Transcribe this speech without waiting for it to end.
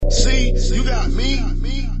See, you got me,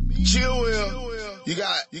 Chill Will. You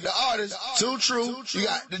got artists, Too True. You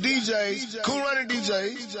got the DJs, Cool Running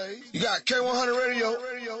DJs. You got K100 Radio.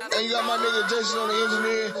 And you got my nigga Jason on the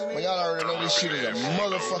engineer. Man, y'all already know this shit is a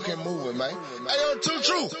motherfucking movie, man. Hey, yo, Too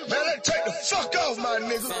True. Man, let's take the fuck off, my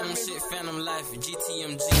nigga. Phantom shit, Phantom life,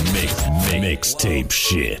 GTMG. Mixtape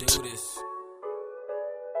shit.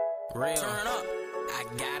 Real. Turn up. I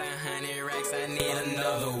got 100 racks, I need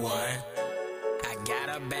another one. I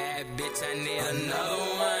got a bad bitch, I need another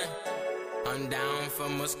one. I'm down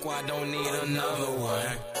from a squad, don't need another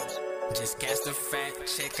one. Just cast a fact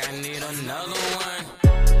check, I need another one.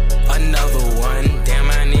 Another one, damn,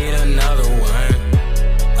 I need another one.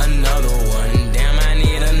 Another one, damn, I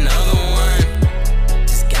need another one.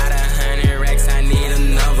 Just got 100 racks, I need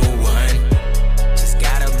another one. Just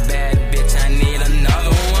got a bad bitch, I need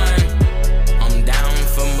another one. I'm down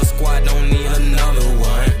from a squad, don't need another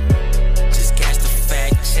one. Just cast a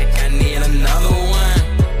fact check, I need another one.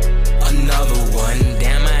 Another one,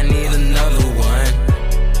 damn, I need another one.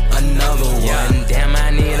 Another one, damn, I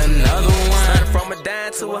need another one. Started from a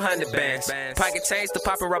dime to 100 bands. Pocket change to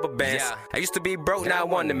poppin' rubber bands. I used to be broke, now I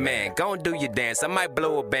want the man. Go and do your dance, I might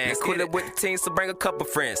blow a band. Cool it with the team, so bring a couple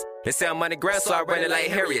friends. They say I'm money ground, so I run it like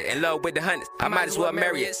Harriet. In love with the hundreds, I might as well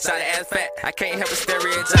marry it. Shot ass fat, I can't help a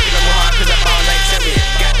stereotype. I'm hard cause I ball like Chariot.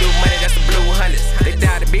 Got new money, that's the blue hundreds. They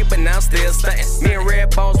died to beat, but now I'm still stuntin'. Me and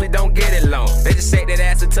Red Bones, we don't get it long. They just shake that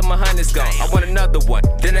ass until my hundreds gone. I want another one,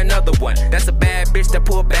 then another one. That's a bad bitch that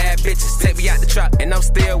pull bad bitches. Take me out the trap, and I'm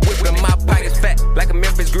still whipping. My pockets fat, like a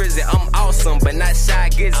Memphis Grizzly. I'm awesome, but not shy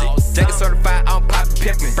Gizzy. Jacket certified, I'm poppin'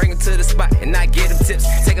 pimpin'. Bring him to the spot, and I get him tips.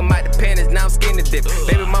 Take him out the panties, now I'm skinny dip.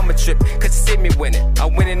 Baby mama trip, cause she see me winning.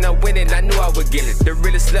 I'm winning, I knew I would get it. The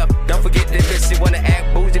realest love, don't forget that bitch. She wanna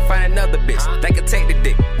act bougie, find another bitch. They can take the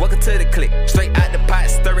dick, welcome to the clique. Straight out the pot,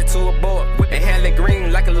 stir it to a board. And handling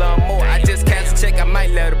green like a lawnmower. I just cast a check, I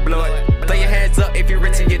might let her blow it. Throw your hands up if you're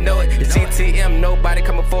rich and you know it. It's GTM, nobody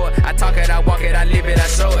coming forward. I talk it, I walk it, I live it, I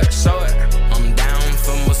show it, show it. I'm down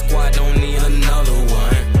from a squad, don't need another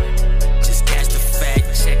one. Just catch the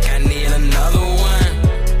fact check, I need another one.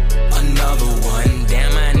 Another one,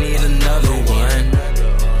 damn, I need another one.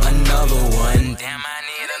 Another one, damn, I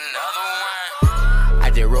need another one.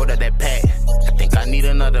 I just rolled up that pack, I think I need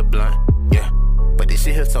another blunt, yeah. But this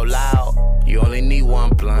shit here so loud, you only need one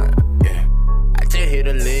blunt, yeah. I just hit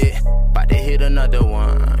a lid, about to hit another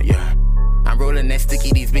one, yeah. I'm rolling that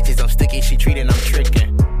sticky, these bitches I'm sticking, she treating, I'm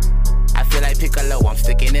tricking. I feel like Piccolo, I'm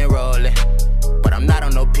sticking and rolling. But I'm not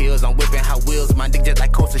on no pills, I'm whipping Hot Wheels. My dick just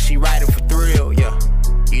like Coaster, she riding for thrill, yeah.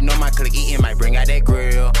 You know my clique eating might bring out that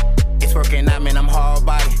grill. It's working out, man, I'm hard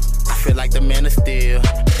body. I feel like the man of steel.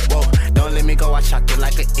 Whoa, don't let me go, I shocked it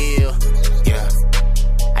like an eel, yeah.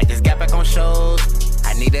 I just got back on shows,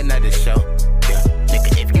 I need another show, yeah.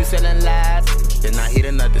 Nigga, if you selling lies, then I hit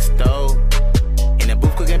another stove. In the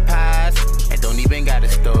booth cooking pies, and don't even got a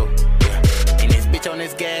stove, yeah. And this bitch on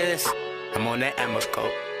this gas, I'm on that Amaco.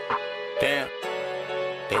 Damn,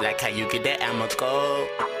 they like how you get that Amaco.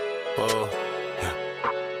 Whoa, yeah.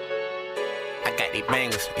 I got these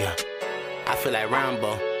bangers, yeah. I feel like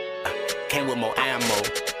Rambo, came with more ammo.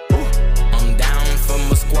 I'm down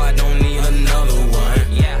from a squad, don't need another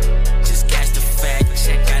one. Yeah, just catch the fact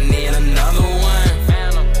check, I need another one.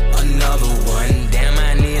 Another one, damn,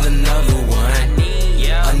 I need another one.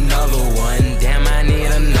 Another one, damn, I need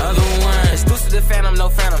another one. It's DuceyDaPhatom, no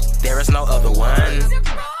phantom, there is no other one.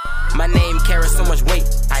 My name carries so much weight,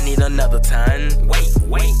 I need another ton. Wait,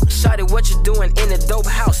 shawty, what you doing in the dope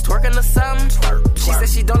house? Twerking or something? She said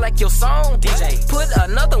she don't like your song. DJ, put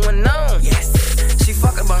another one on. Yes. She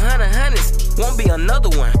fucking behind the hundreds, won't be another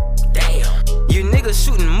one. Damn. You niggas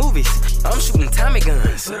shooting movies, I'm shooting Tommy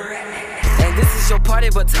guns. And this is your party,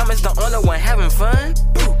 but Tommy's the only one having fun.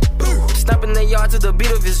 Stomping the yard to the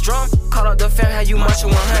beat of his drum. Call up the fam, how you marching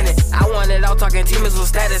 100. I want it all, talking teamers with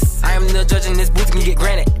status. I am the judge in this booth, can get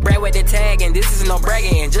granted. Brag with the tag, and this is no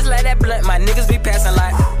bragging. And just like that blunt, my niggas be passing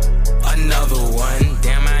like another one,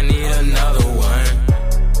 damn, I need another one.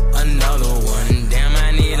 Another